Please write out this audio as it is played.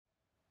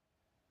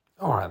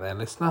All right there,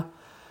 listener.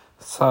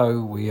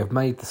 So we have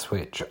made the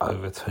switch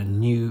over to a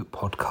new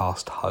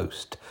podcast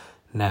host.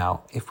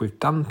 Now, if we've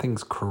done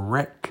things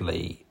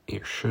correctly,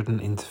 it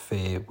shouldn't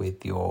interfere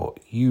with your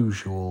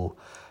usual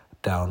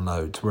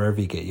downloads,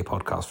 wherever you get your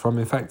podcast from.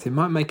 In fact, it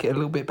might make it a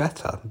little bit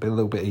better, a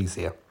little bit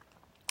easier.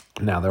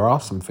 Now, there are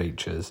some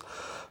features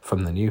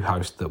from the new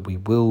host that we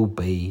will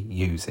be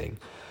using.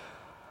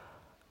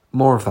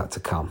 More of that to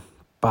come.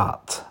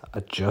 But I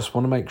just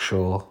want to make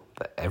sure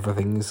that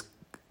everything's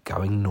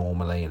going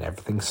normally and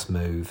everything's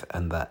smooth,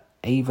 and that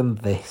even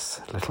this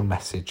little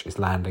message is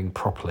landing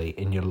properly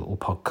in your little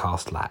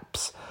podcast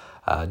laps.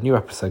 A new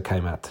episode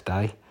came out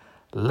today.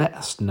 Let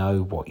us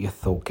know what you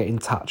thought. Get in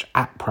touch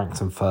at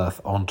Pranks and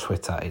Firth on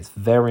Twitter. It's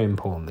very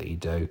important that you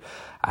do.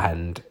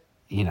 And,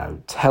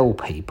 tell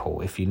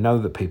people. If you know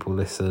that people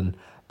listen,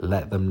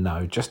 let them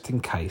know, just in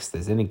case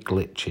there's any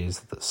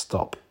glitches that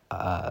stop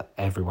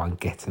everyone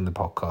getting the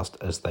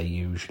podcast as they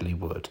usually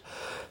would.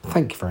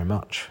 Thank you very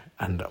much,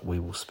 and we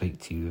will speak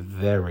to you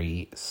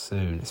very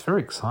soon. It's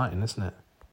very exciting, isn't it?